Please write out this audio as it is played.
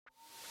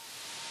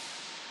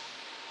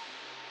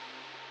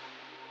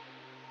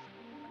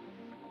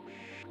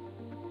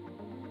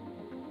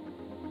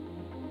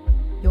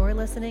You're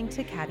listening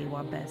to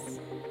Cattywampus.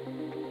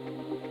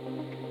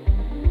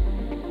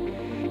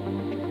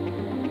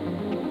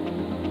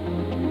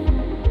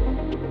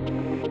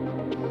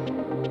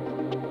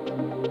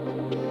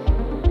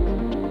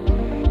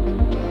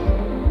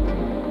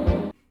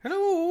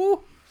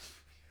 Hello,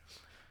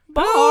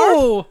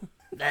 Bo!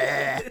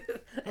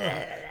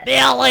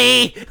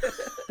 Billy.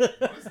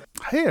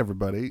 Hey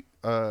everybody,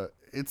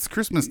 it's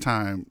Christmas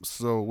time,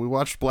 so we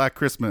watched Black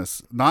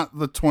Christmas, not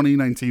the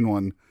 2019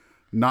 one,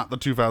 not the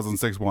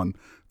 2006 one,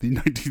 the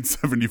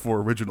 1974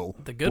 original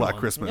The good Black one.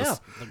 Christmas.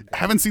 Yeah. I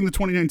haven't seen the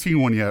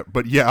 2019 one yet,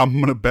 but yeah, I'm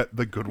gonna bet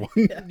the good one.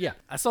 Yeah,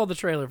 I saw the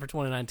trailer for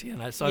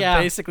 2019, so Yeah.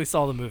 I basically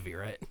saw the movie,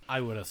 right?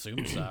 I would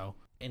assume so.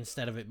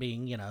 Instead of it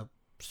being,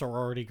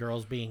 sorority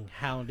girls being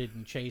hounded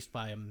and chased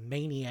by a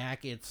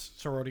maniac, it's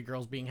sorority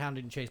girls being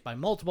hounded and chased by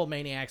multiple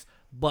maniacs,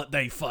 but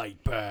they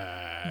fight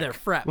back. They're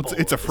frat Well, boys.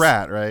 it's a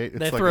frat, right? It's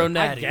They like throw a-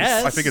 natties. I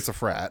guess. I think it's a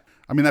frat.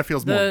 I mean, that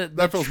feels more The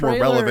more trailer-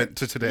 relevant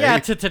to today. Yeah,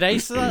 to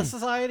today's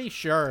society,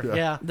 sure.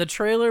 Yeah. The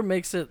trailer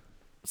makes it...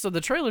 So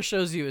the trailer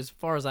shows you, as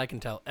far as I can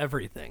tell,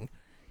 everything.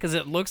 Because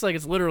it looks like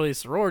it's literally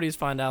sororities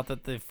find out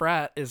that the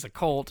frat is a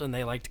cult and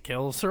they like to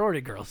kill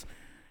sorority girls.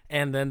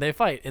 And then they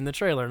fight in the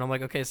trailer. And I'm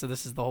like, okay, so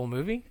this is the whole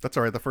movie? That's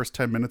all right. The first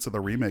 10 minutes of the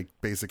remake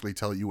basically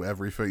tell you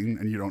everything,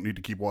 and you don't need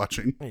to keep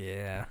watching.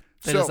 Yeah.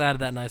 They So- just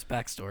added that nice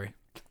backstory.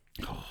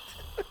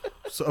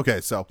 So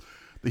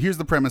here's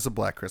the premise of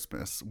Black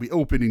Christmas. We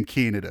open in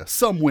Canada,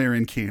 somewhere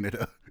in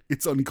Canada.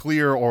 It's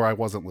unclear, or I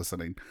wasn't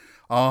listening.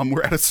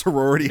 We're at a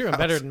sorority You're doing house.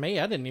 better than me.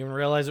 I didn't even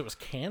realize it was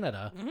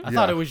Canada. I Yeah.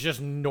 thought it was just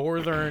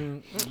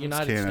northern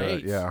United Canada,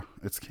 States. yeah,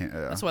 it's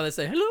Canada. That's why they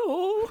say,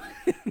 hello.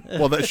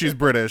 Well, that she's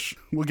British.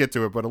 We'll get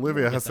to it, but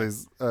Olivia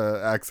Hussey's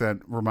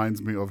accent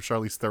reminds me of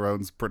Charlize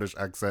Theron's British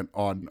accent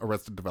on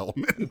Arrested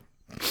Development.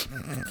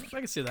 I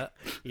can see that.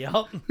 Yep.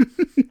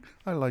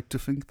 I like to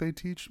think they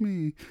teach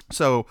me.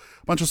 So,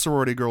 a bunch of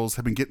sorority girls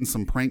have been getting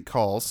some prank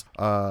calls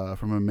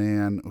from a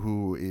man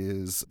who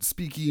is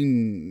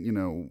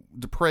speaking,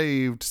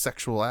 depraved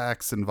sexual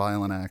acts and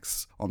violent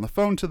acts on the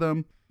phone to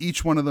them.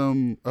 Each one of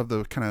them, of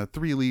the kind of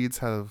three leads,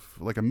 have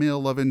like a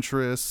male love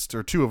interest,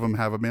 or two of them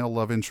have a male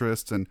love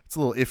interest, and it's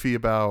a little iffy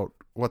about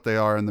what they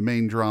are. And the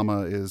main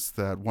drama is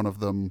that one of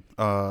them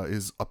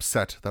is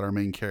upset that our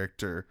main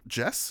character,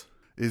 Jess,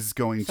 is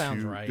going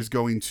Sounds right.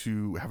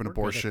 to have an We're good at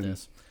abortion.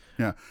 this.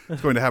 Yeah, he's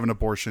going to have an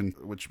abortion,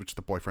 which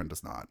the boyfriend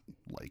does not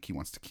like. He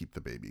wants to keep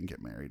the baby and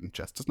get married, and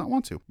Jess does not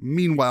want to.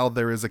 Meanwhile,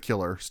 there is a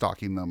killer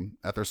stalking them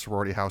at their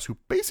sorority house who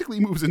basically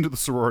moves into the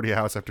sorority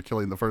house after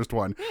killing the first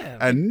one. Yeah.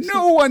 And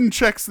no one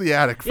checks the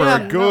attic for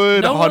Yeah, a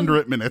good No one-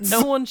 100 minutes.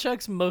 No one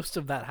checks most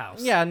of that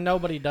house. Yeah,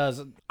 nobody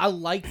does. I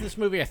like this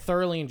movie. I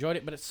thoroughly enjoyed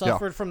it, but it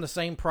suffered from the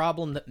same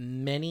problem that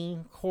many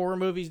horror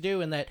movies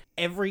do, in that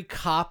every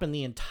cop in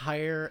the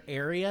entire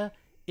area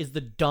is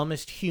the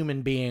dumbest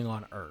human being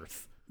on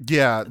Earth.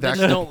 Yeah, They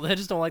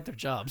just don't like their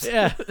jobs.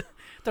 Yeah.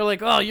 They're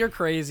like, oh, you're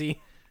crazy.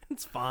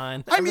 It's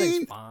fine. I Everything's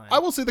mean, fine. I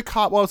will say the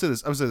cop. Well, I would say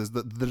this.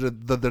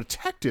 The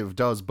detective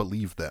does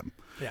believe them.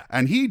 Yeah.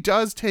 And he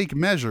does take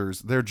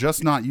measures. They're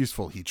just not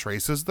useful. He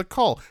traces the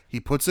call. He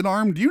puts an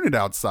armed unit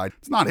outside.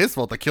 It's not his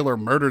fault the killer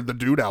murdered the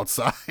dude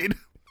outside.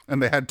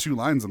 And they had two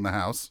lines in the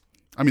house.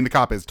 I mean, the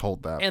cop is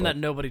told that. and but- that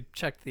nobody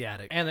checked the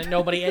attic. And that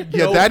nobody at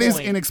yeah, no that is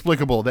point-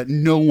 inexplicable. That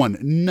no one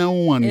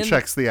And-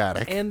 checks the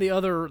attic. And the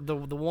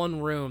one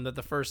room that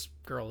the first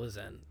girl is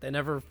in. They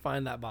never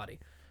find that body.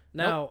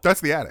 Now,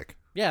 That's the attic.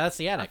 Yeah, that's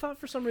the I attic. thought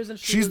for some reason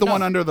She's the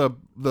one under the. under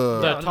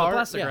the tar-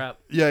 plastic yeah. wrap.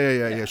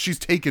 Yeah. She's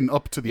taken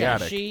up to the Yeah,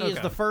 attic. she is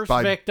Okay. the first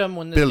By victim.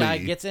 When this Billy. guy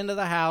gets into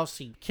the house,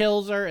 he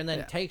kills her and then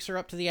Yeah. takes her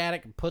up to the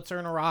attic and puts her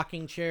in a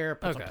rocking chair,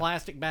 puts Okay. a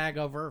plastic bag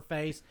over her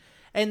face,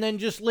 and then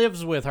just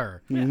lives with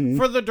her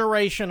for the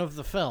duration of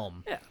the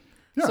film. Yeah.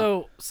 Yeah.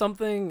 So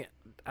something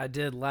I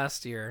did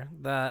last year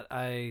that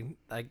I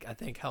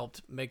think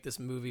helped make this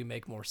movie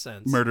make more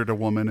sense. Murdered a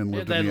woman and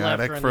lived then in the left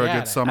her attic in for the a good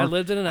attic. summer. I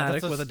lived in an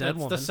attic That's with a dead that's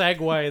woman. the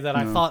segue that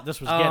I thought this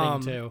was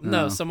getting to.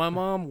 No, so my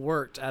mom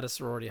worked at a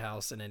sorority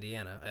house in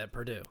Indiana at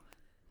Purdue,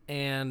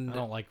 and I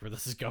don't like where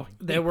this is going.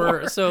 they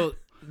were so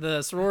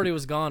the sorority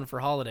was gone for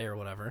holiday or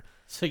whatever.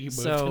 So you moved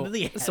So into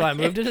the attic. so I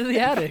moved into the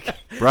attic.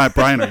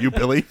 Brian, are you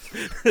Billy?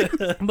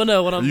 But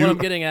no, what I'm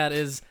getting at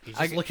is He's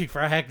just looking for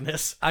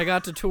Agnes. I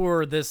got to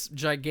tour this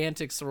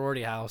gigantic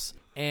sorority house,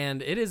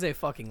 and it is a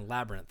fucking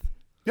labyrinth.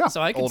 Yeah.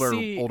 So I could older,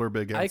 see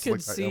big. I ants could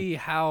like that, yeah. see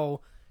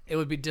how it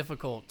would be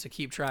difficult to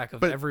keep track of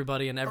But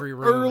everybody in every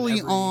room. Early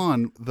every-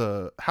 on,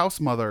 the house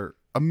mother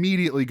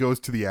immediately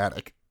goes to the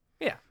attic,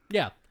 yeah.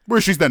 Yeah.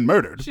 where she's then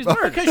murdered. She's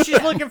murdered. Because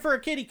she's looking for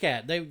a kitty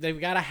cat. They've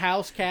got a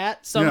house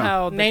cat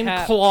Somehow the named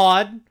cat-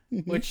 Claude,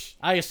 which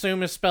I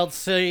assume is spelled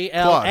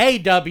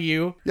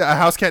C-L-A-W. Yeah, a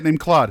house cat named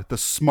Claude, the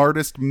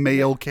smartest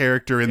male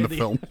character in the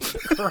film.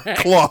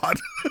 Claude.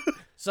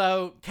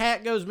 So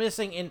cat goes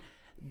missing, and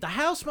the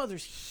house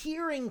mother's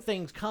hearing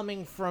things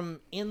coming from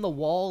in the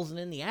walls and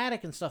in the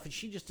attic and stuff, and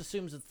she just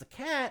assumes it's the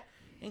cat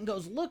and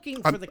goes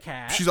looking for the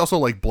cat. She's also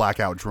like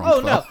blackout drunk.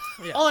 Oh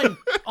though. no!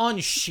 On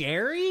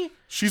Sherry,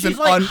 She's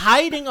like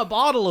hiding a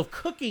bottle of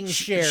cooking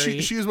sherry.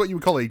 She is what you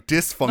would call a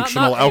dysfunctional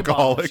Not a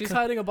alcoholic. bottle. She's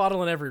hiding a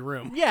bottle in every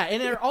room. Yeah,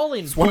 and they're all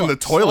in. There's one in the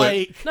toilet.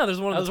 Like, No, there's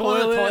one in the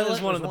toilet.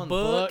 There's one in the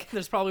book.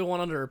 There's probably one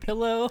under her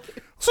pillow.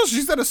 So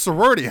she's at a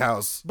sorority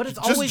house. But it's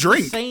Just always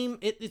drink. the same.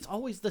 It's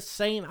always the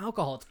same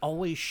alcohol. It's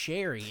always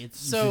sherry. It's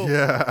So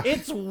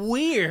it's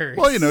weird.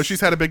 Well, you know, she's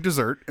had a big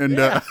dessert,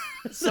 and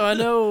So I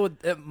know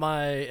at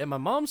my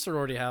mom's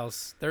sorority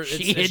house,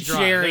 She it's had dry.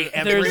 sherry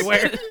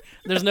everywhere.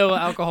 There's no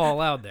alcohol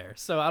allowed there,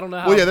 so I don't know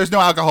how. well, yeah, there's no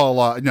alcohol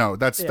law. No,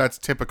 that's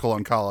typical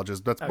on colleges.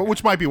 But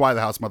which might be why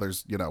the house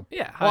mothers, you know.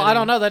 Yeah. Well, I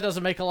don't know. That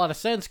doesn't make a lot of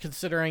sense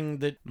considering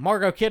that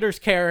Margot Kidder's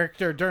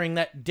character during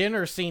that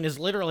dinner scene is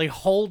literally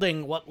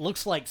holding what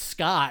looks like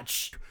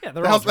scotch. Yeah,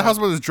 they're The all house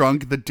mother's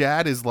drunk. The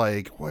dad is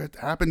like, "What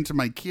happened to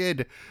my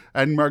kid?"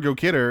 And Margot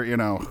Kidder, you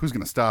know, who's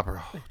gonna stop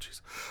her? Oh,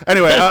 jeez.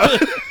 Anyway,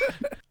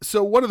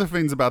 so one of the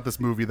things about this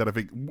movie that I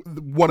think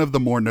one of the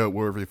more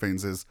noteworthy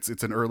things is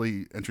it's an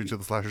early entry into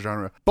the slasher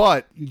genre,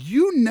 but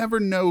you never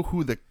know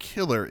who the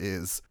killer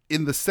is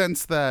in the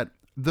sense that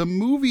the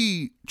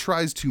movie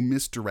tries to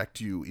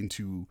misdirect you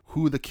into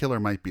who the killer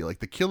might be. Like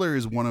the killer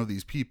is one of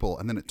these people,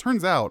 and then it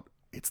turns out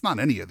it's not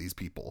any of these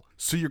people.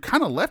 So you're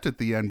kind of left at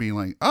the end being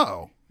like,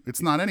 oh,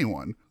 it's not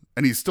anyone.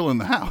 And he's still in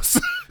the house,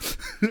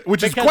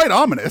 which is quite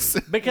ominous.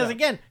 Because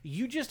again,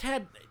 you just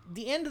had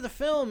the end of the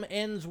film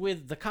ends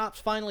with the cops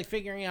finally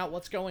figuring out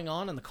what's going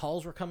on, and the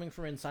calls were coming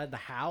from inside the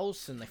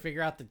house, and they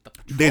figure out that the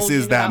patrol This is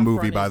unit that out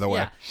movie, front by is- the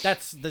way. Yeah,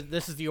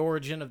 this is the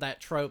origin of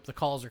that trope. The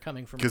calls are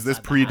coming from Because this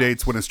inside the predates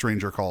house. When a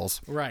Stranger Calls.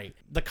 Right.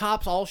 The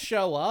cops all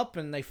show up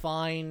and they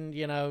find,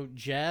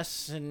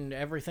 Jess and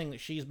everything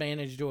that she's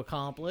managed to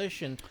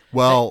accomplish. And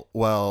Well,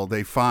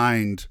 they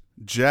find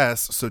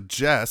Jess. So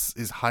Jess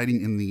is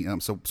hiding in the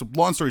so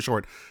long story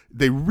short,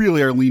 they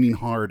really are leaning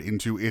hard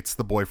into it's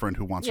the boyfriend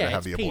who wants her to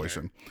have the it's Peter.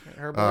 abortion.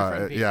 Her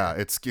boyfriend, Peter. Yeah,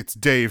 it's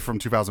Dave from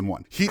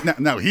 2001.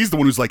 Now he's the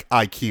one who's like,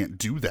 I can't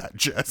do that,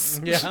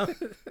 Jess. Yeah.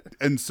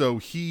 And so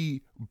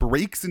he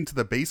breaks into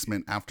the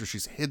basement after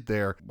she's hid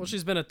there Well,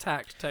 she's been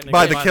attacked technically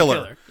by the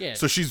killer. Yeah.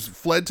 So she's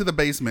fled to the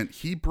basement.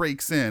 He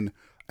breaks in,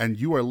 and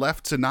you are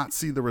left to not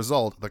see the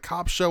result. The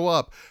cops show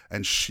up,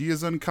 and she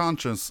is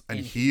unconscious, and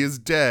he is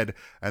dead,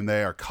 and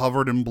they are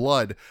covered in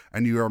blood.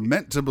 And you are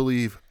meant to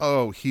believe,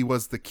 oh, he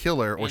was the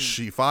killer, or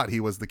she thought he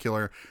was the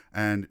killer,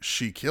 and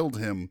she killed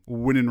him.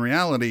 When in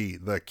reality,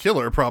 the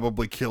killer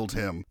probably killed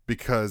him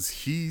because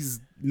he's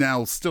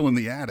now still in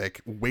the attic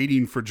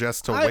waiting for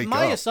Jess to wake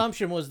My up.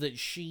 assumption was that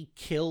she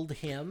killed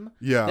him.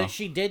 Yeah. That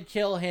she did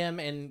kill him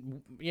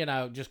and,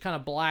 just kind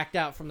of blacked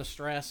out from the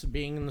stress of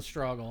being in the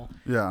struggle.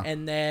 Yeah.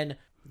 And then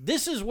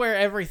this is where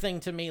everything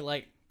to me,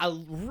 I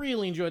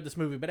really enjoyed this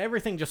movie, but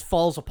everything just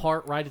falls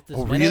apart right at this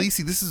Oh, minute. really?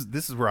 See, this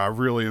is where I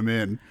really am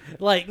in.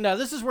 No,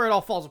 this is where it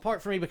all falls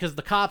apart for me because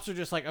the cops are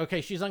just like,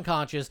 okay, she's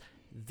unconscious.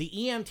 The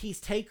EMTs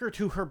take her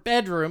to her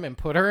bedroom and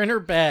put her in her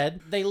bed.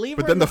 They leave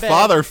her But then in the bed.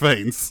 father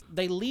faints.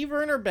 They leave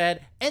her in her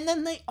bed, and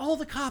then all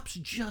the cops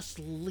just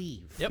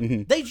leave.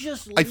 Yep. They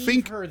just leave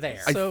think- her there.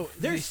 So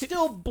There's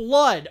still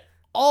blood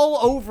all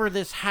over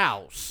this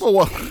house.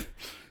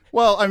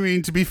 Well, I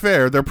mean, to be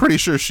fair, they're pretty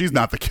sure she's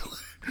not the killer.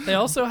 they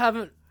also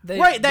haven't. They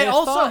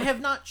also thought-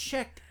 have not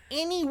checked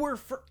anywhere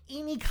for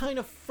any kind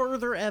of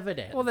further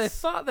evidence. Well, they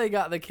thought they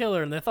got the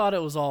killer, and they thought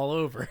it was all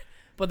over.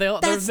 But they're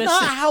That's missing.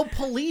 not how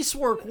police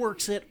work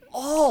works at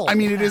all. I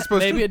mean, it is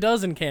supposed Maybe to. it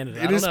does in Canada.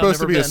 I It don't is know, supposed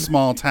to I've be never a been.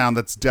 small town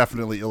that's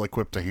definitely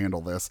ill-equipped to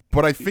handle this.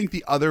 But I think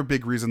the other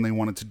big reason they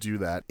wanted to do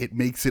that, it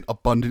makes it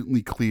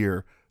abundantly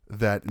clear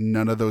that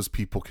none of those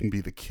people can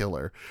be the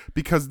killer.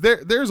 Because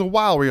there's a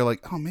while where you're like,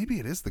 oh, maybe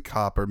it is the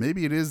cop, or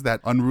maybe it is that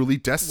unruly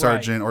desk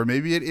sergeant, or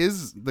maybe it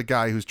is the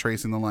guy who's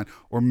tracing the line,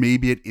 or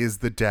maybe it is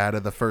the dad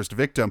of the first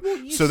victim.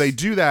 So they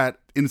do that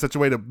in such a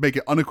way to make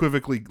it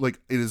unequivocally like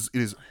it is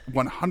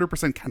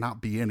 100%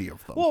 cannot be any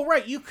of them. Well,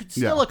 right, you could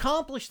still Yeah.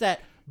 accomplish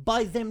that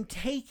by them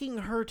taking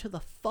her to the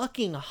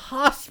fucking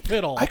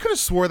hospital. I could have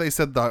swore they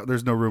said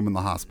there's no room in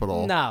the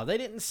hospital. No, they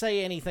didn't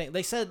say anything.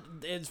 They said,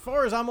 as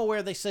far as I'm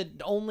aware, they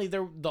said only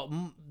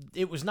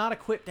it was not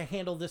equipped to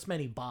handle this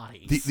many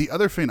bodies. The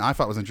other thing I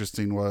thought was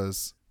interesting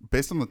was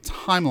based on the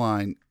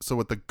timeline. So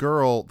with the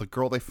girl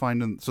they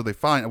find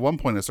at one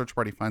point a search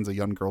party finds a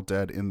young girl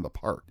dead in the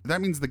park. That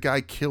means the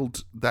guy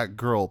killed that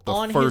girl the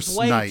on first his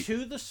way night.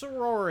 to the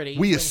sorority.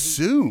 We when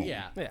assume.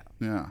 Yeah.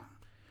 Yeah.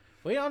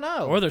 We don't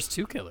know. Or there's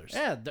two killers.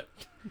 Yeah.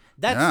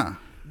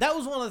 That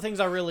was one of the things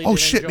I really Oh did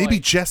shit! enjoy. Maybe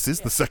Jess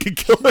is the second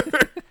killer.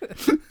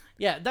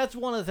 Yeah, that's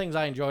one of the things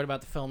I enjoyed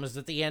about the film is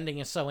that the ending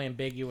is so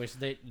ambiguous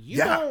that you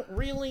Yeah. don't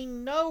really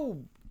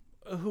know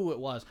who it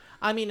was.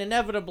 I mean,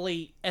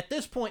 inevitably, at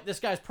this point, this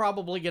guy's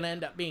probably going to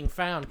end up being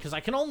found because I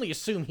can only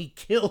assume he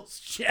kills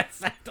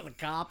Jess after the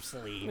cops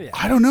leave. Yeah.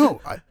 I don't know.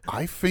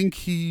 I think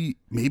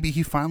maybe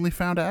he finally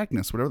found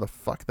Agnes, whatever the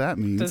fuck that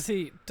means.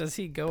 Does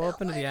he go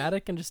up into the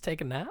attic and just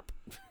take a nap?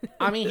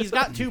 I mean, he's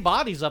got two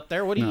bodies up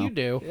there. What do you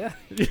do? Yeah.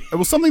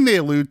 Well, something they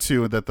allude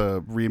to that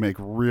the remake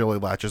really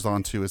latches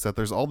onto is that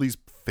there's all these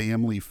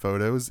family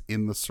photos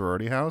in the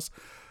sorority house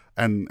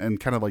And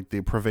kind of like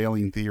the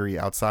prevailing theory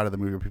outside of the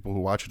movie, people who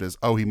watch it is,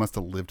 oh, he must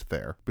have lived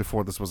there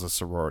before this was a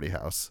sorority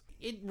house.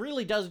 It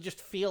really does just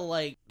feel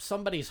like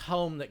somebody's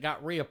home that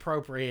got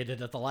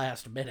reappropriated at the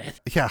last minute.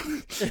 Yeah.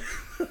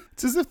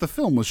 It's as if the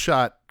film was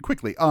shot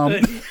quickly.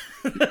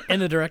 In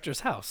the director's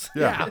house.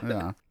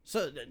 Yeah.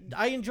 So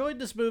I enjoyed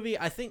this movie.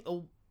 I think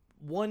the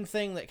one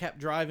thing that kept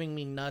driving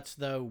me nuts,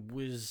 though,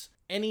 was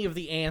any of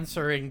the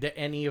answering to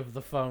any of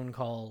the phone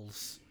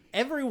calls.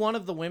 Every one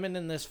of the women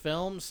in this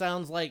film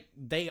sounds like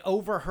they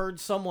overheard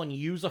someone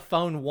use a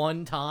phone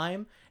one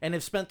time and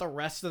have spent the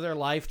rest of their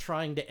life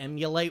trying to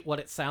emulate what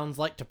it sounds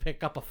like to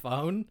pick up a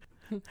phone.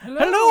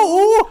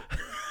 Hello?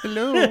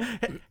 Hello.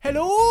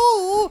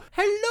 Hello?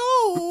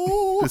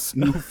 Hello? This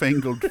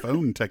newfangled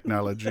phone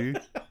technology.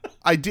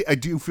 I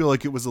do feel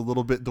like it was a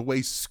little bit the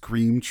way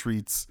Scream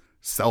treats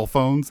cell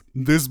phones.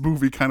 This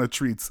movie kind of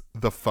treats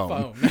the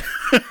phone.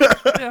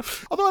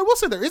 Although I will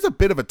say there is a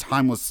bit of a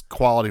timeless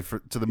quality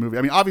to the movie.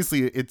 I mean,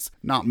 obviously it's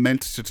not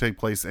meant to take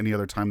place any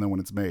other time than when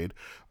it's made,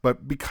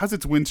 but because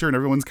it's winter and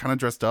everyone's kind of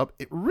dressed up,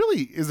 it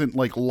really isn't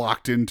like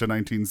locked into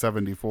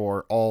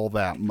 1974 all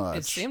that much.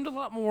 It seemed a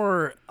lot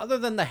more. Other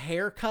than the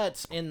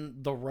haircuts in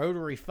the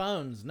rotary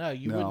phones,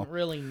 you wouldn't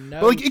really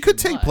know. But like it could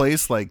too take much.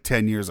 place like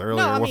 10 years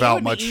earlier No, I mean,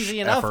 without much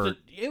effort.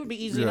 It would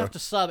be easy enough to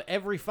sub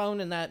every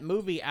phone in that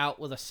movie out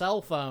with a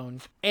cell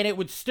phone, and it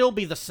would still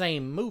be the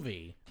same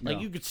movie. Like,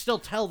 you could still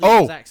tell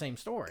the exact same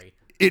story.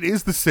 It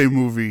is the same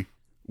movie.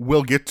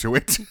 We'll get to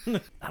it.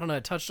 I don't know.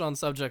 It touched on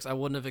subjects I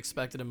wouldn't have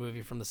expected a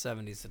movie from the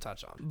 70s to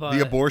touch on. But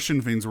The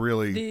abortion thing's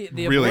really,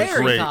 the really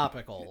Very great.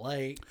 topical.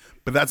 Like,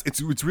 But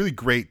it's really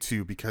great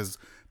too because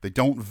they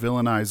don't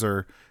villainize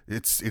her.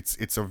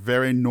 It's a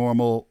very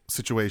normal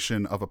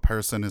situation of a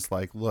person is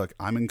like, look,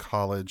 I'm in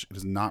college. It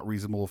is not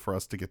reasonable for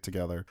us to get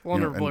together. Well,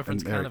 You her know,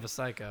 boyfriend's and kind of a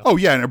psycho. Oh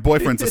yeah, and her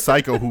boyfriend's a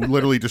psycho who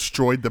literally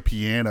destroyed the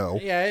piano.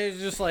 yeah, it's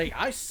just like,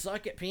 I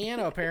suck at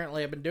piano,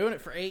 apparently. I've been doing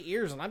it for 8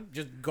 years, and I'm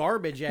just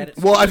garbage at it.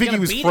 So Well, I I'm think he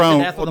gonna was beat it to thrown.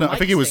 death with a I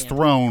think he mic was stand.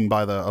 thrown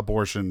by the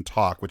abortion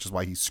talk, which is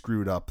why he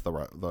screwed up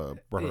the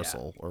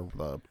rehearsal or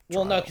the.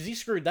 Well, no, trial. because he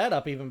screwed that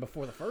up even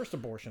before the first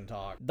abortion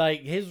talk.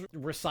 Like, his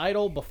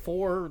recital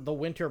before the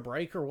winter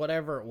break or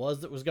whatever it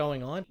was that was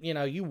going on,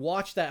 you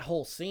watch that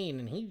whole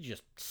scene and he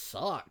just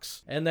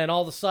sucks. And then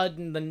all of a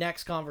sudden, the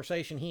next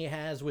conversation he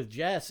has with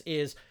Jess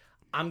is,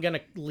 I'm going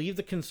to leave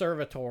the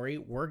conservatory,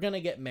 we're going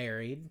to get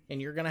married,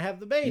 and you're going to have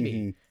the baby.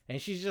 Mm-hmm.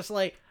 And she's just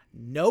like,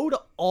 no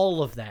to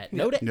all of that.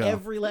 No to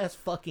every last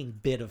fucking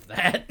bit of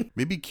that.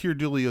 Maybe Keir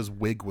Dulia's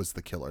wig was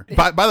the killer.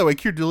 By the way,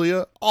 Keir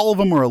Dulia, all of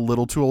them are a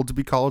little too old to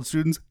be college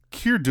students.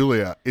 Keir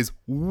Dulia is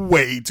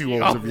way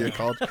too old to be a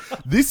college.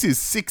 This is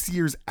 6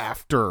 years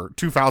after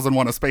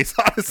 2001: A Space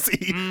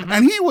Odyssey,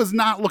 and he was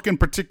not looking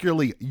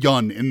particularly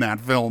young in that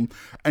film.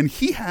 And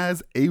he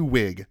has a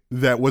wig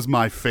that was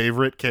my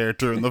favorite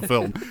character in the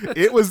film.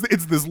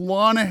 It's this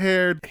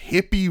lawn-haired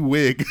hippie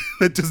wig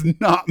that does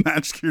not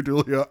match Keir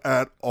Dulia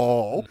at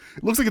all.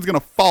 It looks like it's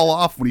gonna fall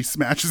off when he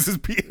smashes his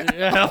piano.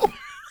 Yeah.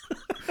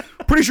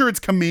 Pretty sure it's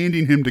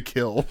commanding him to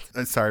kill.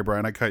 Sorry,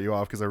 Brian, I cut you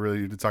off because I really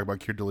need to talk about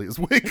Keir Dulia's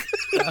wig.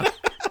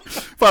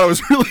 Thought it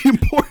was really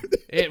important.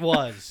 It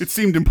was. It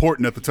seemed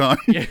important at the time.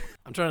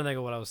 I'm trying to think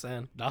of what I was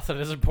saying. Nothing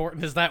as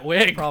important as that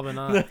wig. Probably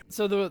not.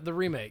 So the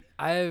remake,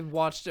 I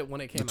watched it when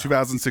it came out.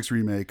 2006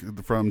 remake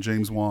from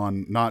James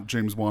Wan, not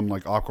James Wan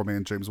like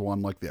Aquaman, James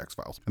Wan like the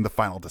X-Files and the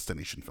Final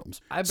Destination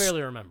films. I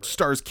barely remember.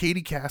 Stars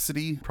Katie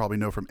Cassidy, probably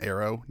know from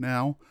Arrow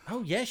now.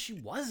 Oh, yes, she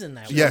was in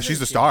that. Yeah, wasn't she's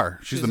the she? star.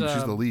 She's the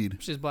lead.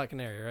 She's Black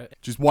Canary, right?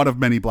 She's one of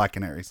many Black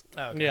Canaries.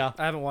 Oh, okay. Yeah.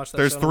 I haven't watched that.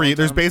 There's show in a three. long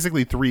There's time.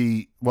 basically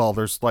three. Well,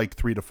 there's like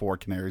 3 to 4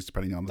 canaries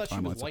depending on I the thought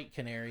she was timeline. White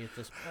Canary at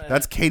this point.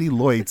 That's Katie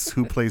Loitz,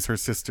 who plays her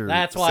sister.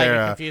 That's why I Sarah,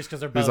 get confused because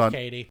they're who's both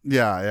Katie.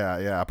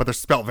 Yeah. But they're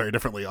spelled very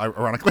differently,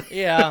 ironically.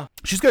 Yeah.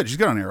 She's good. She's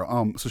good on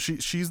Arrow. So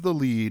she's the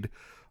lead.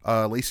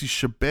 Lacey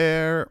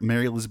Chabert,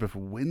 Mary Elizabeth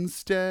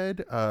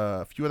Winstead,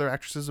 a few other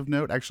actresses of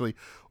note. Actually,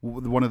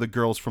 one of the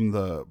girls from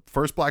the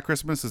first Black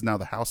Christmas is now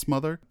the house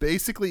mother.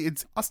 Basically,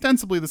 it's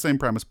ostensibly the same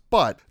premise,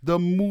 but the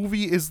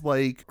movie is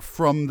like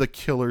from the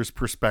killer's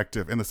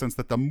perspective in the sense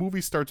that the movie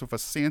starts with a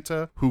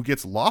Santa who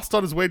gets lost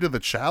on his way to the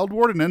child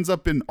ward and ends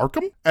up in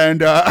Arkham.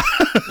 And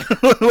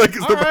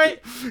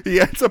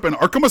he ends up in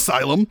Arkham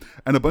Asylum,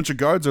 and a bunch of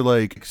guards are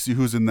like, see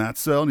who's in that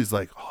cell? And he's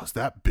like, oh, is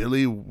that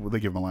Billy? They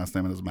give him a last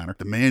name, it doesn't matter.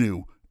 The man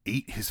who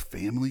ate his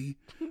family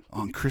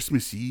on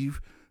Christmas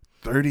Eve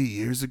 30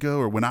 years ago,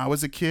 or when I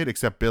was a kid,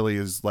 except Billy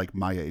is like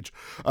my age.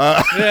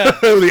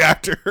 The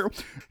actor.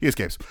 He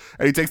escapes.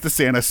 And he takes the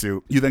Santa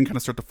suit. You then kind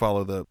of start to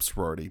follow the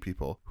sorority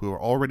people who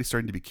are already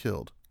starting to be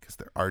killed because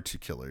there are 2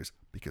 killers,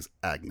 because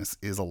Agnes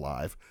is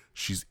alive.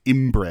 She's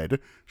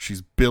inbred.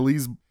 She's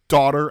Billy's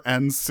daughter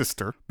and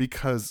sister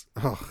because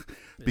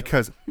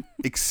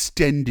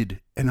extended,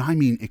 and I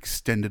mean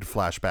extended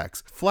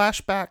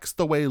flashbacks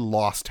the way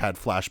Lost had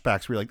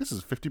flashbacks where you're like, this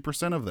is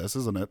 50% of this,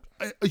 isn't it?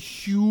 A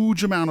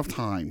huge amount of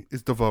time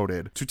is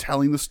devoted to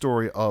telling the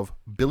story of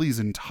Billy's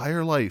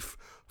entire life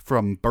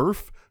from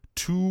birth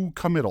to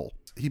committal.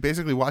 He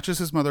basically watches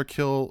his mother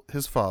kill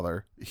his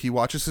father. He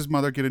watches his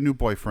mother get a new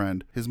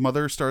boyfriend. His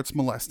mother starts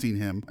molesting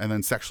him and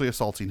then sexually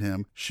assaulting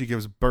him. She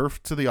gives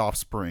birth to the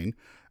offspring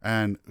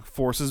and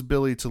forces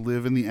Billy to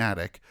live in the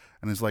attic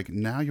and is like,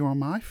 now you're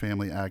my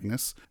family,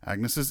 Agnes.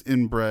 Agnes is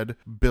inbred.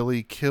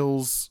 Billy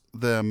kills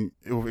them,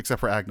 except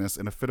for Agnes,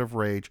 in a fit of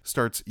rage,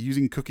 starts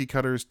using cookie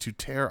cutters to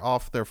tear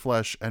off their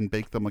flesh and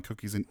bake them like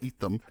cookies and eat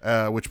them,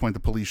 at which point the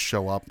police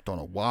show up. Don't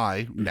know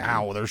why.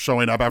 Now they're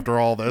showing up after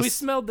all this. We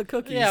smelled the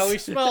cookies. Yeah, we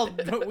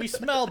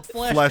smelled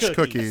flesh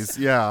cookies.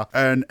 Yeah.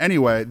 And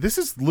anyway, this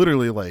is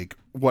literally like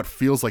what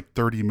feels like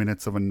 30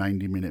 minutes of a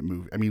 90-minute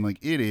movie. I mean, like,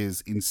 it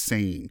is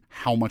insane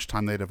how much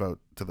time they devote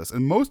to this.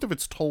 And most of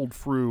it's told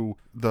through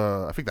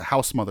I think the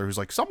house mother, who's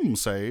like, some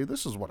say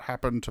this is what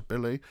happened to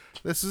Billy.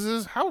 This is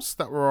his house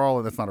that we're all,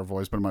 and that's not her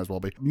voice, but it might as well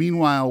be.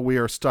 Meanwhile, we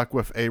are stuck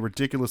with a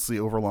ridiculously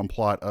overlong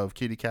plot of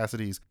Katie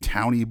Cassidy's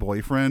townie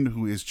boyfriend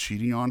who is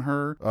cheating on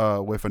her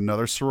with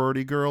another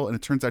sorority girl. And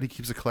it turns out he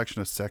keeps a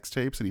collection of sex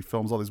tapes and he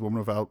films all these women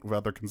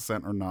without their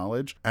consent or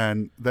knowledge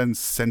and then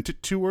sent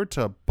it to her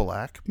to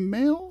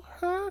blackmail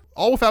her,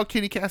 all without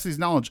Katie Cassidy's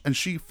knowledge. And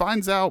she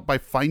finds out by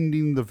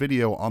finding the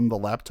video on the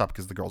laptop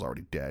because the girl's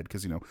already dead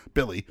because,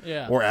 Billy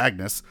or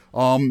Agnes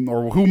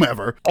or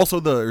whomever.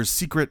 Also, there's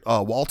secret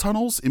wall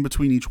tunnels in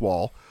between each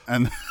wall.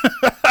 And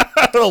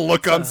the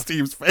look on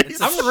Steve's face.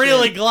 I'm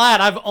really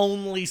glad I've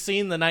only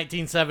seen the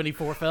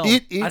 1974 film.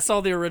 I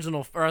saw the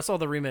original, or I saw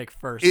the remake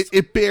first.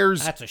 It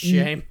bears... That's a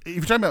shame. If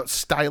you're talking about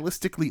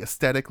stylistically,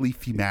 aesthetically,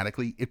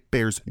 thematically, it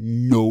bears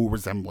no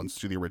resemblance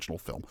to the original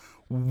film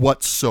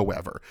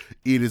whatsoever.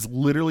 It is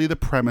literally the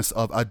premise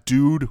of a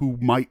dude who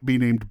might be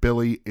named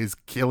Billy is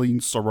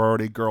killing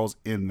sorority girls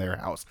in their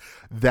house.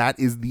 That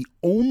is the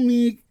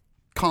only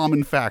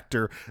common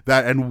factor,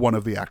 that and one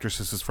of the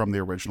actresses is from the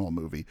original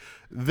movie.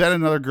 Then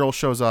another girl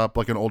shows up,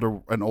 like an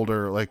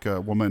older like a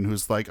woman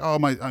who's like, oh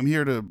my, I'm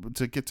here to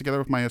get together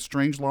with my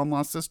estranged long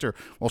lost sister.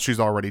 Well, she's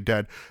already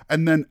dead.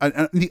 And then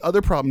and the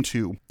other problem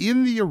too,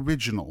 in the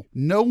original,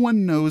 no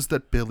one knows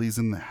that Billy's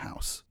in the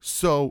house,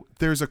 so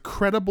there's a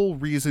credible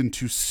reason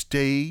to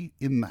stay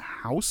in the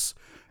house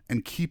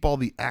and keep all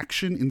the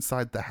action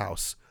inside the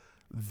house.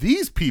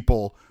 These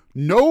people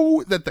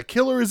know that the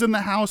killer is in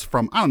the house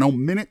from, I don't know,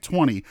 minute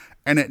 20,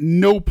 and at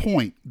no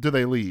point do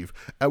they leave.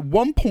 At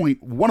one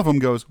point, one of them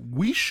goes,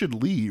 we should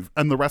leave,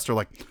 and the rest are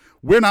like,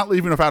 we're not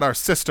leaving without our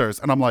sisters.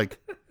 And I'm like,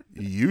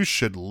 you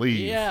should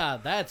leave. Yeah,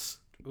 that's...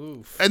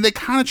 Oof. And they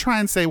kind of try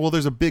and say, well,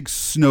 there's a big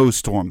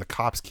snowstorm. The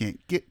cops can't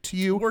get to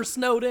you. We're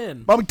snowed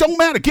in. But I'm like, don't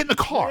matter. Get in the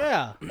car.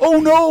 Yeah. Oh,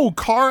 no.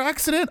 Car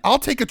accident? I'll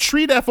take a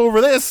tree death over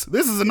this.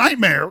 This is a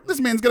nightmare. This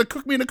man's going to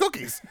cook me into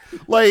cookies.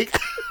 Like...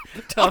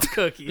 Tough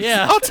cookies.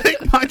 Yeah. I'll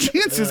take my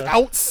chances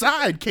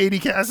outside, Katie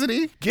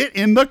Cassidy. Get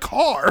in the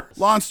car.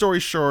 Long story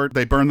short,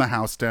 they burn the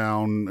house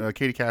down.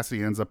 Katie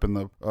Cassidy ends up in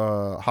the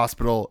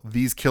hospital.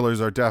 These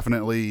killers are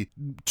definitely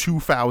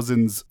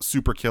 2000s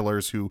super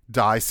killers who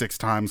die 6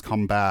 times,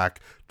 come back,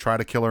 try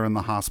to kill her in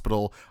the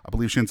hospital. I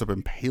believe she ends up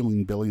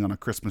impaling Billy on a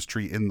Christmas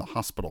tree in the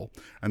hospital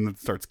and then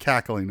starts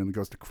cackling and it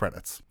goes to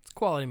credits.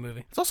 Quality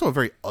movie. It's also a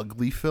very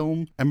ugly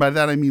film, and by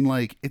that I mean,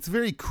 like, it's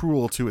very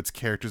cruel to its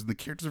characters, and the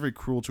characters are very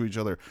cruel to each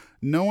other.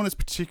 No one is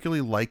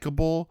particularly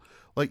likable.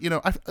 Like,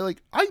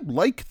 I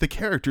like the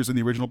characters in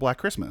the original Black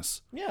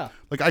Christmas. Yeah.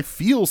 Like, I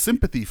feel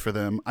sympathy for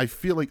them. I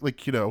feel like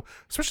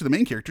especially the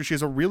main character, she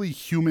has a really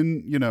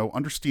human,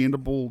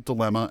 understandable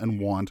dilemma and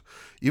want.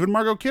 Even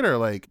Margot Kidder,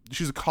 like,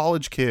 she's a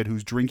college kid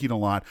who's drinking a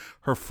lot.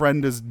 Her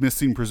friend is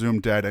missing,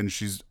 presumed dead, and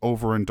she's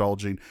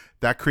overindulging.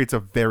 That creates a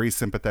very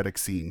sympathetic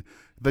scene.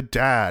 The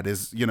dad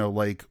is,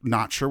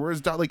 not sure where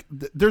his dad. Like,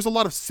 there's a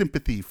lot of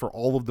sympathy for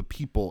all of the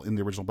people in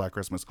the original Black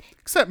Christmas,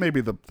 except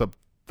maybe the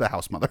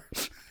house mother.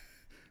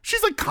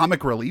 She's like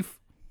comic relief.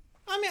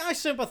 I mean, I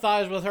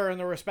sympathize with her in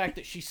the respect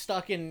that she's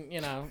stuck in,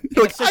 in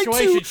like, a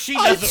situation she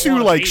doesn't I too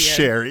want to like be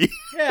Sherry. In.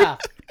 Yeah.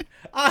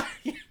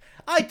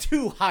 I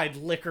too hide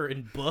liquor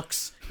in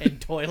books and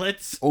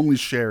toilets. Only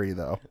Sherry,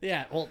 though.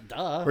 Yeah, well,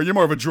 duh. Or you're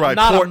more of a dry I'm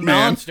not port a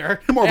man.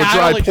 Monster. You're more of a I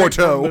dry only drink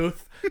Porto.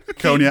 vermouth.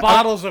 Cognac.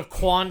 Bottles of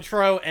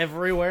Cointreau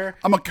everywhere.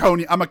 I'm a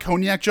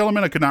cognac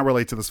gentleman. I could not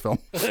relate to this film.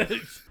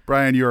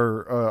 Brian,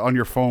 you're on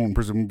your phone,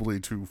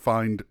 presumably, to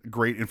find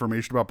great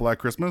information about Black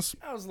Christmas.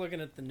 I was looking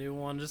at the new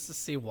one just to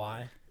see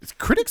why.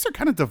 Critics are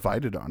kind of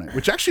divided on it,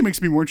 which actually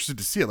makes me more interested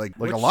to see it. Like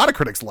a lot of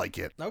critics like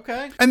it.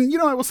 Okay. And,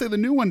 I will say the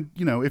new one,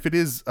 if it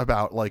is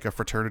about like a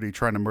fraternity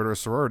trying to murder a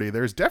sorority,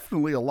 there's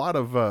definitely a lot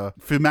of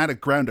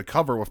thematic ground to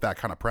cover with that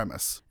kind of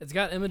premise. It's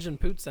got Imogen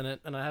Poots in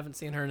it, and I haven't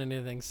seen her in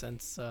anything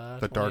since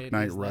The Dark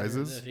Knight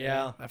Rises?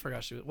 Yeah. I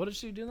forgot what did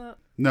she do in that?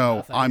 No,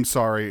 Nothing. I'm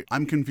sorry.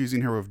 I'm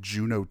confusing her with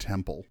Juno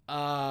Temple.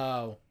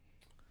 Oh.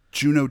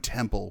 Juno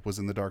Temple was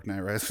in The Dark Knight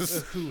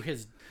Rises. Who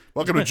has...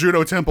 Welcome to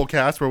Juno Temple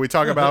Cast, where we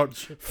talk about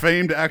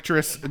famed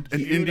actress and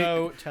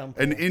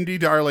indie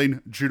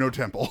darling Juno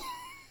Temple.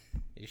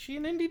 Is she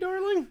an indie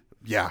darling?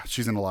 Yeah,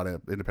 she's in a lot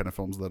of independent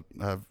films that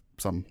have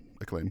some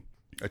acclaim.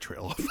 I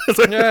trail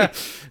off.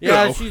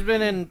 Yeah, she's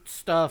been in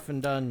stuff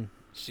and done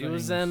She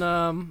was in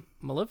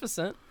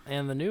Maleficent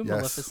and the new Yes,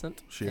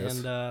 Maleficent she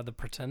is. and The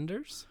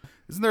Pretenders.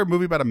 Isn't there a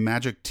movie about a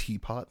magic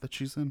teapot that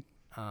she's in?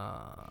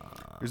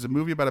 There's a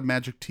movie about a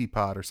magic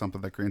teapot or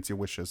something that grants you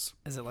wishes,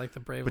 Is it like the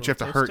Brave? but you have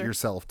to Little hurt Toaster?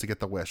 yourself to get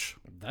the wish.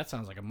 That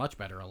sounds like a much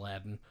better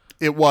Aladdin.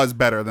 It was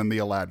better than the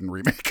Aladdin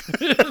remake.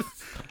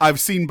 I've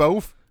seen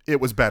both. It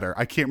was better.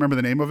 I can't remember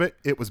the name of it.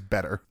 It was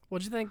better.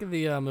 What'd you think of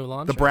the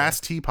Mulan? The trailer? brass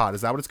teapot.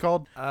 Is that what it's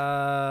called?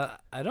 I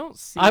don't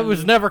see. I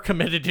was never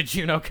committed to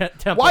Juno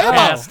Temple Why am I?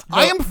 Cast.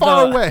 I am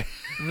far away.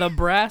 The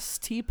brass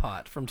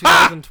teapot from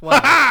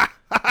 2012.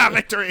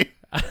 Victory.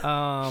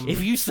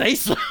 If you say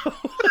so.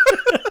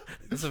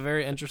 It's a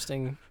very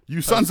interesting.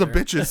 You sons of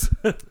bitches.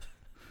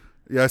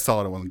 Yeah, I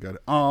saw it. It wasn't good.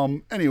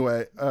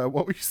 Anyway,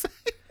 what were you saying?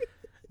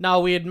 No,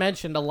 we had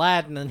mentioned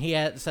Aladdin, and he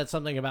had said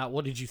something about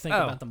what did you think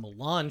about the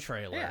Mulan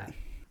trailer? Yeah.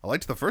 I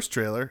liked the first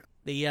trailer.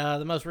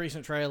 The most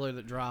recent trailer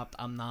that dropped,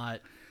 I'm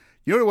not.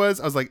 You know what it was?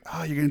 I was like,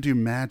 oh, you're going to do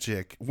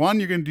magic. One,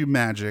 you're going to do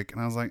magic.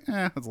 And I was like,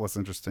 that's less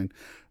interesting.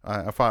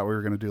 I thought we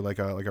were going to do like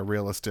a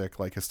realistic,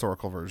 like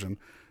historical version.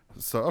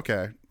 So,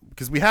 okay.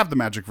 Because we have the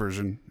magic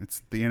version.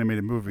 It's the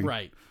animated movie.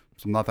 Right.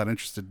 So I'm not that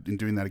interested in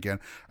doing that again.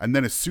 And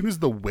then as soon as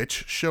the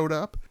witch showed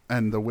up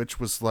and the witch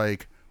was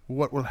like,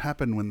 what will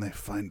happen when they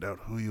find out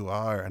who you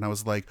are? And I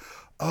was like,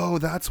 oh,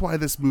 that's why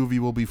this movie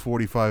will be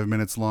 45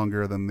 minutes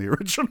longer than the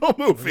original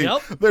movie.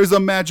 Yep. There's a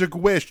magic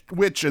witch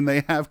and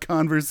they have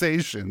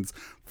conversations.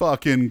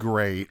 Fucking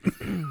great.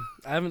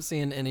 I haven't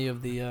seen any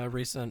of the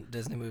recent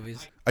Disney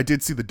movies. I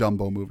did see the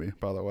Dumbo movie,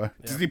 by the way.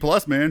 Disney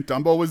Plus, man.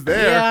 Dumbo was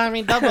there. Yeah, I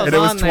mean, Dumbo's And it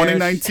was on there.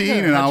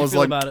 2019, and How'd I you was feel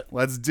like, about it?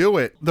 let's do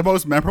it. The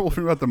most memorable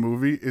thing about the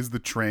movie is the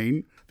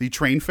train. The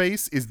train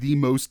face is the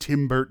most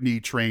Tim Burton-y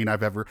train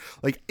I've ever...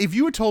 Like, if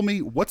you had told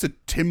me, what's a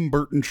Tim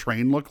Burton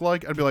train look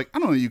like? I'd be like, I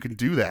don't know you can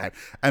do that.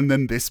 And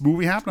then this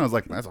movie happened, I was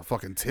like, that's a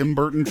fucking Tim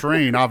Burton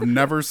train. I've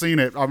never seen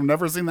it. I've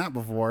never seen that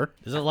before.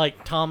 Is it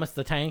like Thomas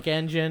the Tank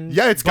Engine?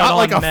 Yeah, it's but got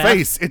like on a meth?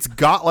 face. It's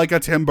got like a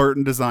Tim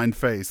Burton designed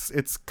face.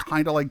 It's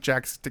kind of like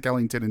Jack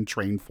Skellington in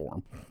train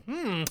form.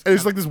 And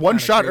there's like this one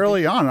shot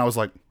early on, and I was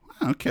like,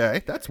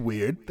 okay, that's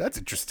weird. That's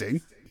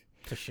interesting.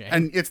 It's a shame.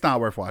 And it's not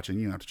worth watching.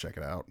 You don't have to check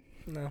it out.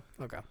 No,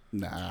 okay.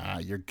 Nah,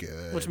 you're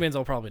good. Which means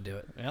I'll probably do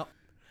it. Yep.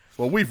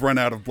 Well, we've run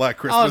out of Black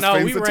Oh Christmas no,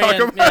 things we to ran.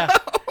 talk about. Yeah.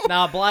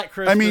 Now Black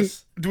Christmas. I mean,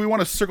 do we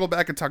want to circle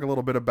back and talk a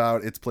little bit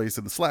about its place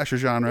in the slasher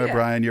genre? Yeah.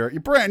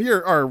 Brian,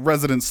 you're our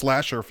resident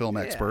slasher film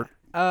expert.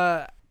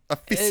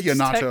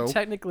 Aficionado.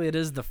 Technically,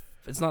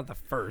 it's not the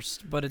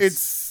first, but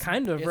it's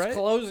kind of it's right.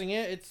 closing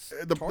it. It's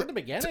toward the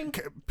beginning.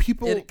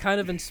 People. It kind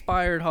of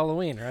inspired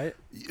Halloween, right?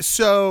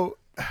 So,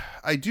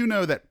 I do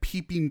know that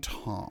Peeping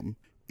Tom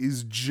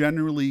is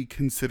generally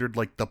considered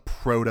like the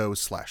proto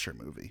slasher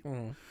movie.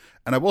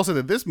 And I will say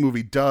that this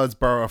movie does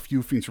borrow a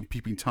few things from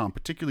Peeping Tom,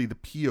 particularly the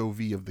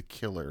POV of the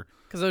killer.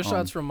 Because those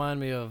shots remind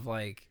me of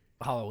like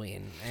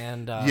Halloween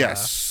and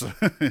Yes,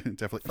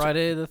 definitely.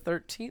 Friday the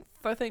 13th.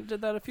 I think did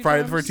that a few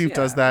Friday times. the 13th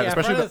does that, Yeah,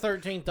 especially Friday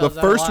the, the 13th the does that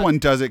a first lot. one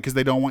does it because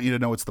they don't want you to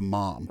know it's the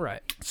mom.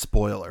 Right.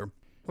 Spoiler.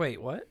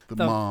 Wait, what? The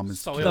mom is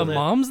so The Killed it.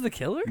 mom's the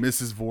killer?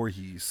 Mrs.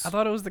 Voorhees. I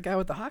thought it was the guy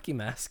with the hockey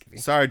mask.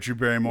 Sorry, Drew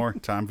Barrymore.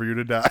 Time for you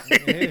to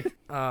die.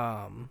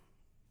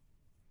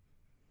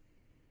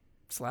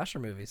 Slasher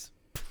movies.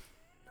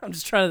 I'm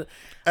just trying to.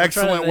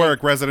 Excellent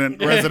work,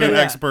 resident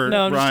expert.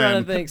 No, I'm just Ryan.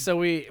 trying to think. So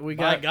we My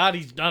got God,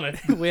 he's done it.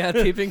 we had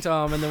Peeping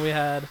Tom, and then we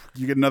had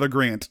You get another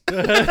grant.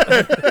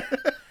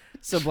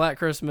 Black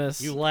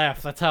Christmas. You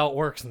laugh. That's how it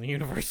works in the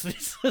university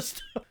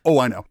system. Oh,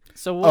 I know.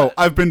 So Oh, what?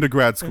 I've been to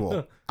grad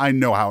school. I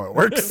know how it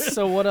works.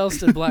 So what else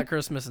did Black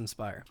Christmas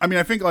inspire? I mean,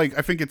 I think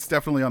it's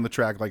definitely on the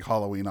track. Like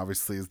Halloween,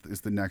 obviously,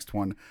 is the next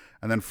one,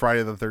 and then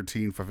Friday the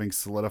 13th, I think,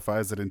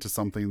 solidifies it into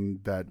something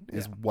that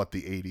is what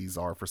the 80s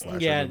are for slasher.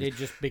 Yeah, movies. it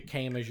just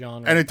became a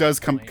genre. And at it does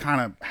that come point.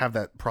 kind of have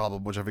that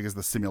problem, which I think is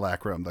the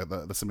simulacrum,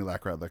 the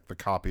simulacra, the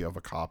copy of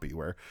a copy,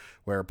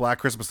 where Black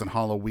Christmas and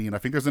Halloween, I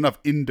think there's enough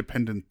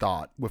independent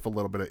thought with a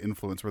little bit of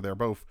influence where they're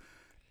both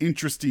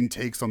interesting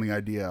takes on the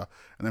idea.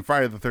 And then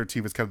Friday the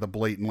 13th is kind of the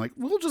blatant, like,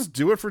 we'll just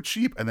do it for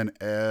cheap. And then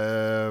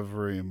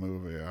every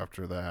movie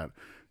after that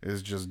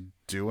is just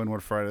doing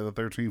what Friday the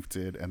 13th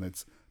did. And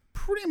it's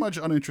pretty much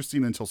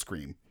uninteresting until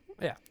Scream,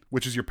 Yeah.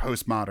 which is your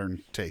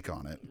postmodern take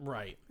on it.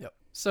 Right. Yep.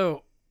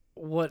 So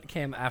what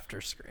came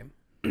after Scream?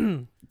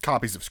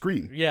 Copies of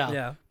Scream. Yeah.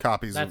 Yeah.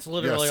 Copies That's of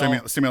literally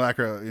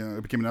simulacra,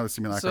 it became another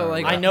simulacra. So,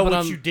 like, I know But what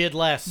I'm- you did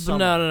last But summer.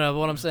 no. But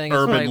what I'm saying is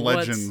urban like,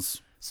 what's-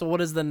 legends. So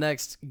what is the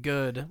next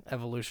good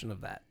evolution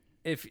of that?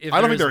 If I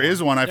don't think there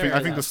is one. I There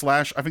think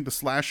isn't. the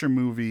slasher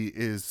movie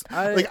is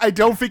I- I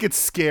don't think it's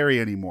scary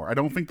anymore. I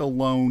don't think the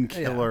lone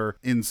killer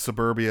in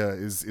suburbia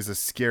is a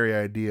scary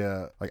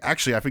idea. Like,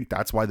 actually, I think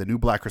that's why the new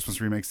Black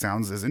Christmas remake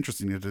sounds as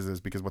interesting as it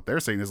is, because what they're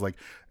saying is like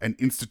an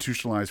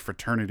institutionalized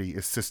fraternity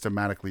is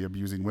systematically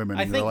abusing women.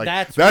 I And think they're like,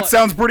 that's that what-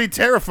 sounds pretty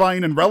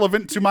terrifying and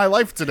relevant to my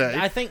life today.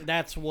 I think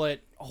that's what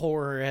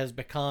horror has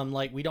become.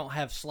 Like, we don't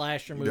have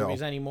slasher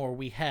movies anymore.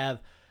 We have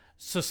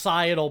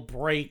societal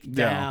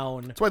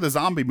breakdown. That's why the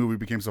zombie movie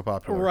became so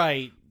popular.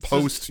 Right.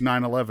 Post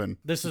 9/11.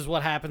 This is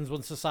what happens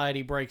when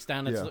society breaks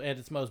down Yeah. at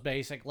its most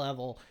basic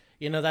level.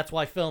 That's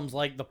why films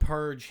like The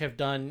Purge have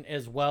done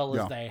as well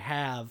as Yeah. they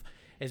have,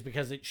 is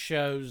because it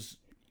shows,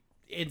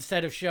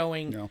 instead of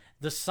showing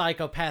the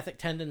psychopathic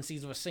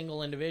tendencies of a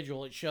single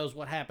individual, it shows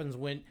what happens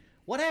when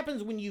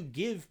you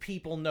give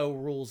people no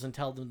rules and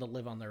tell them to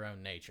live on their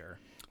own nature.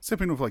 Same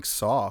thing with like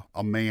Saw,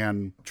 a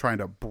man trying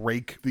to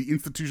break the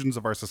institutions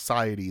of our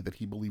society that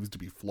he believes to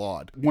be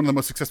flawed. One of the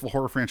most successful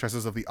horror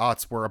franchises of the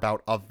aughts were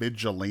about a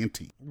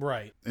vigilante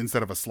Right.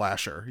 instead of a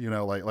slasher.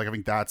 Like I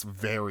think that's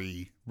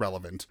very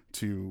relevant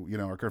to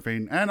our current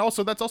fame. And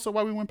also that's also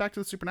why we went back to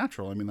the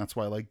supernatural. I mean, that's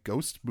why like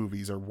ghost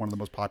movies are one of the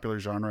most popular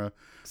genre.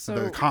 So-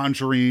 The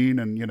Conjuring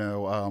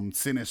and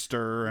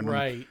Sinister and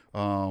Right.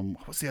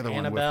 what's the other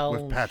Annabelle one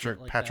with and Patrick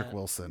shit like Patrick that.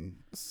 Wilson.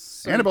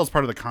 Annabelle's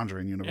part of the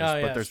Conjuring universe, Oh,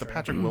 yeah, but there's the sure.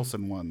 Patrick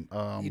Wilson one.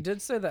 You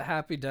did say that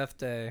Happy Death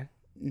Day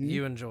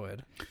you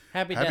enjoyed.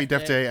 Happy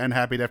Death Day and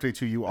Happy Death Day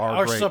 2 you are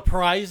are great.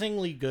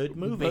 surprisingly good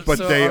movies. But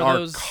So they are are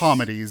those-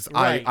 comedies.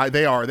 Right.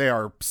 They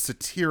are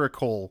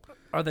satirical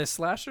Are they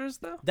slashers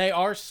though? they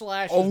are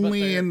slashers, but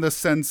only they're- in the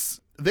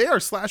sense they are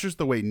slashers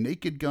the way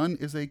Naked Gun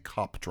is a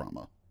cop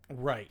drama.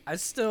 right.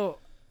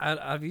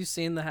 Have you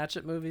seen the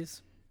Hatchet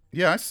movies?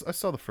 Yeah, I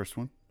saw the first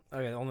one.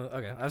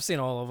 Okay, I've seen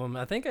all of them.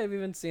 I think I've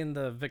even seen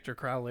the Victor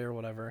Crowley or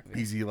whatever.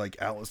 Is he like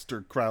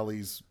Aleister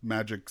Crowley's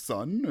magic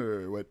son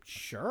or what?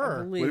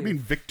 Sure. What do you mean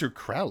Victor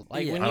Crowley?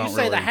 Like Yeah. when I you don't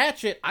say The really-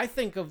 Hatchet, I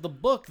think of the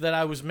book that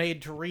I was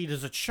made to read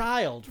as a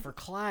child for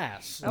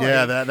class.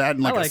 Yeah, that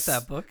and like I like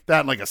that book.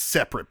 That and like a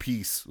separate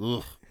piece.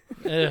 Ugh.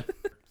 Eh,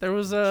 There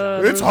was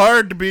It's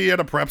hard to be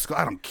at a prep school.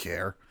 I don't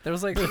care. there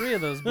was like 3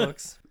 of those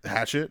books.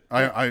 Hatchet.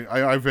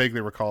 I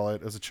vaguely recall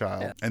it as a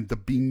child. And The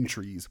Bean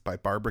Trees by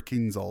Barbara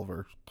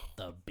Kingsolver.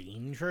 the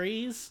bean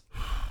trees?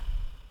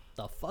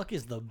 The fuck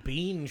is the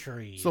bean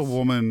trees? It's a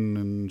woman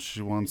and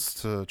she wants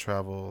to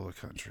travel the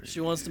country.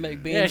 She wants to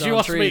make beans. yeah, she on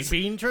wants trees. to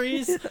make bean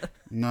trees?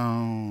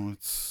 No,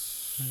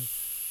 it's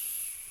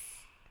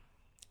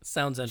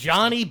Sounds interesting.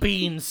 Johnny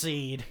Bean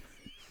Seed.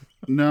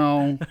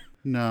 no.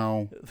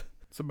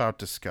 It's about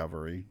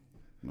discovery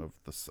of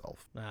the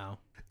self. No.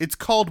 It's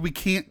called We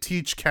Can't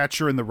Teach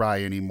Catcher in the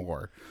Rye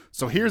Anymore.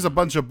 So here's a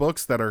bunch of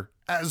books that are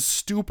as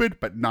stupid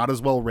but not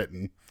as well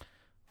written.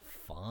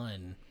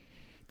 Fun.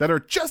 That are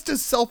just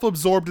as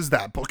self-absorbed as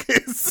that book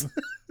is.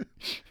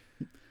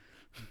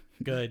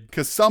 Good.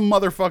 Because some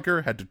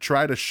motherfucker had to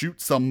try to shoot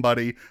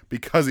somebody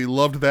because he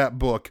loved that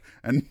book,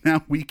 and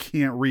now we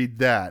can't read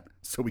that,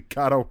 so we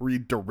gotta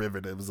read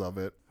derivatives of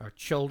it. Our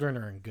children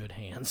are in good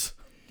hands.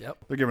 Yep.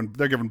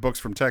 They're given books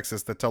from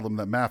Texas that tell them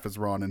that math is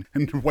wrong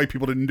and white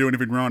people didn't do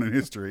anything wrong in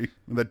history.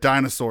 And that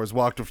dinosaurs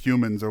walked with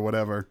humans or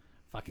whatever.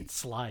 Fucking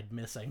slide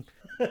missing.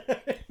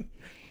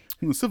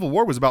 And the Civil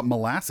War was about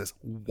molasses.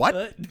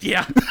 What?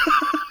 Yeah.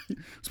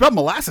 It's about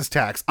molasses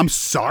tax. I'm I'm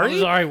sorry?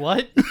 sorry,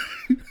 what?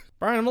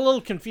 Brian, I'm a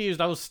little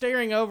confused. I was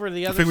staring over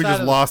the I other think we side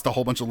just of lost a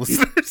whole bunch of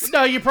listeners.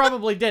 No, you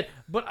probably did.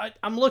 But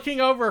I'm looking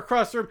over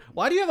across the room.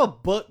 Why do you have a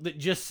book that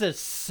just says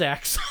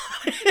sex?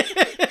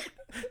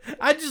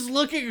 I'm just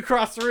looking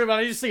across the room and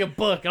I just see a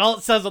book, and all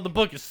it says on the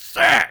book is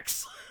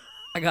sex.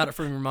 I got it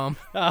from your mom.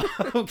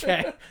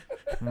 Okay.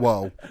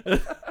 Whoa.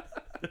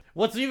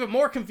 What's even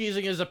more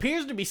confusing is it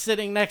appears to be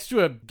sitting next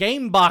to a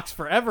game box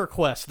for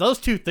EverQuest. Those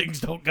two things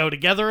don't go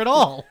together at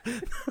all.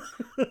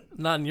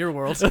 Not in your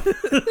world.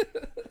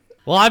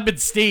 Well, I've been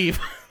Steve.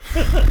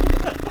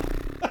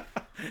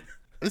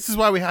 This is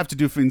why we have to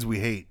do things we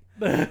hate.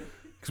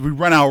 Because we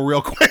run out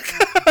real quick.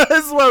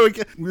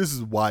 This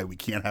is why we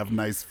can't have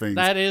nice things.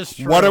 That is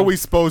true. What are we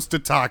supposed to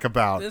talk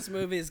about? This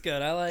movie is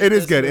good. I like It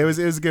is this good.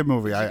 movie. It was a good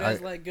movie. You I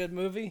guys like good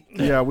movie?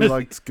 yeah, we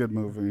liked good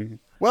movie.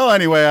 Well,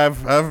 anyway,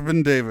 I've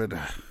been David.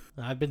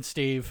 I've been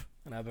Steve.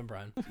 And I've been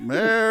Brian.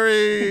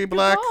 Merry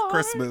Black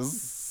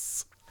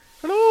Christmas.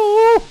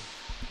 Hello.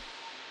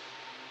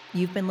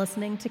 You've been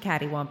listening to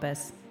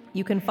Cattywampus.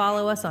 You can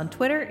follow us on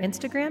Twitter,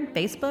 Instagram,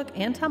 Facebook,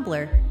 and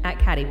Tumblr at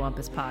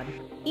CattyWampusPod.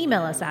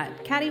 Email us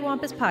at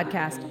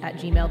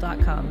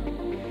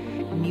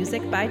cattywampuspodcast@gmail.com.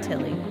 Music by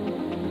Tilly.